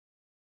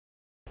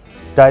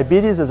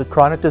Diabetes is a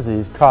chronic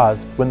disease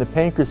caused when the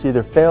pancreas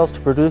either fails to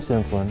produce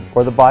insulin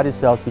or the body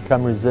cells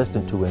become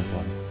resistant to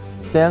insulin.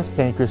 Sam's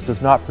pancreas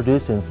does not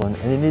produce insulin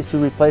and he needs to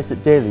replace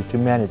it daily to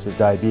manage his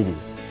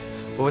diabetes.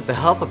 But with the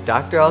help of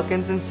Dr.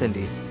 Elkins and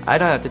Cindy, I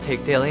don't have to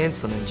take daily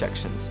insulin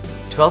injections.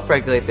 To help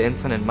regulate the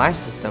insulin in my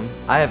system,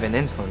 I have an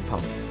insulin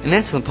pump. An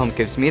insulin pump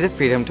gives me the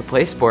freedom to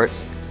play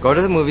sports, go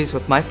to the movies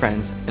with my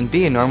friends, and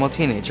be a normal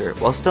teenager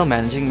while still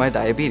managing my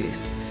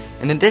diabetes.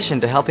 In addition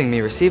to helping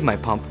me receive my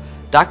pump,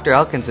 Dr.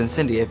 Elkins and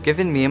Cindy have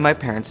given me and my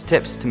parents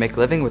tips to make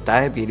living with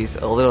diabetes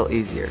a little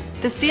easier.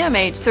 The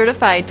CMH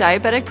Certified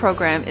Diabetic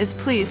Program is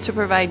pleased to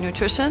provide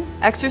nutrition,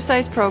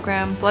 exercise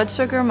program, blood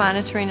sugar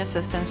monitoring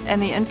assistance,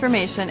 and the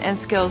information and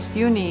skills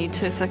you need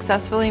to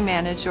successfully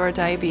manage your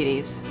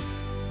diabetes.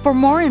 For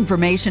more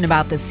information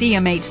about the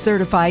CMH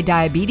Certified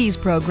Diabetes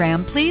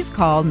Program, please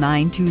call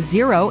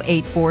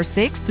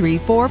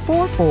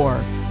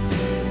 920-846-3444.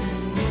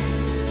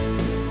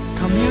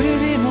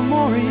 Community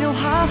Memorial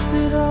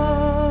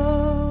Hospital.